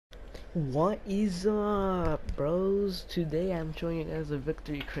What is up, bros? Today I'm showing you guys a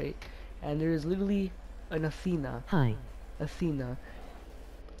victory crate, and there is literally an Athena. Hi. Athena.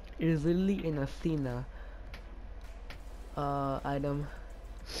 It is literally an Athena item.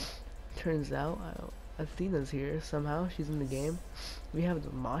 Turns out Athena's here somehow. She's in the game. We have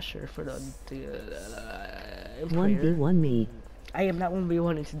the Mosher for the Prayer. 1v1 me. I am not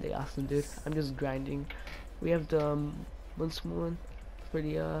 1v1 today, Austin, dude. I'm just grinding. We have the Moon for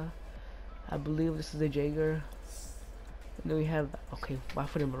the I believe this is the Jaeger. And then we have, okay, why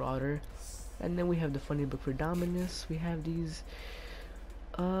for the Marauder? And then we have the funny book for Dominus. We have these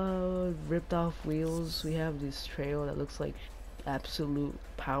ripped off wheels. We have this trail that looks like absolute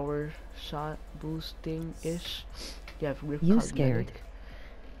power shot boosting ish. You have Rip You Cosmetic. scared.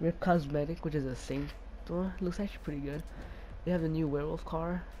 Rip Cosmetic, which is a Saint one. Looks actually pretty good. We have the new werewolf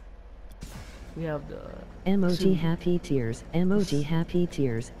car. We have the Emoji happy tears. Emoji happy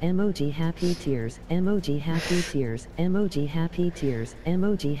tears. Emoji happy tears. Emoji happy tears. Emoji happy tears.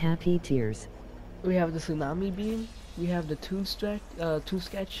 Emoji happy tears. we have the tsunami beam. We have the toon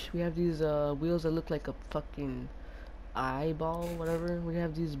sketch. We have these wheels that look like a fucking eyeball, whatever. We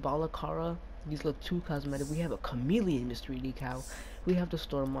have these Balakara. These look too cosmetic. We have a chameleon mystery decal. We have the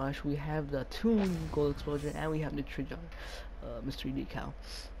storm wash. We have the toon gold explosion, and we have the Trigon mystery decal.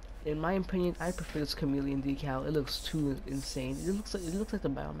 In my opinion, I prefer this chameleon decal. It looks too insane. It looks like the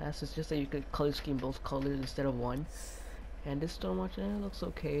biomass. It's just that you could color scheme both colors instead of one. And this storm watch, it looks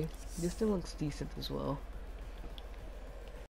okay. This thing looks decent as well.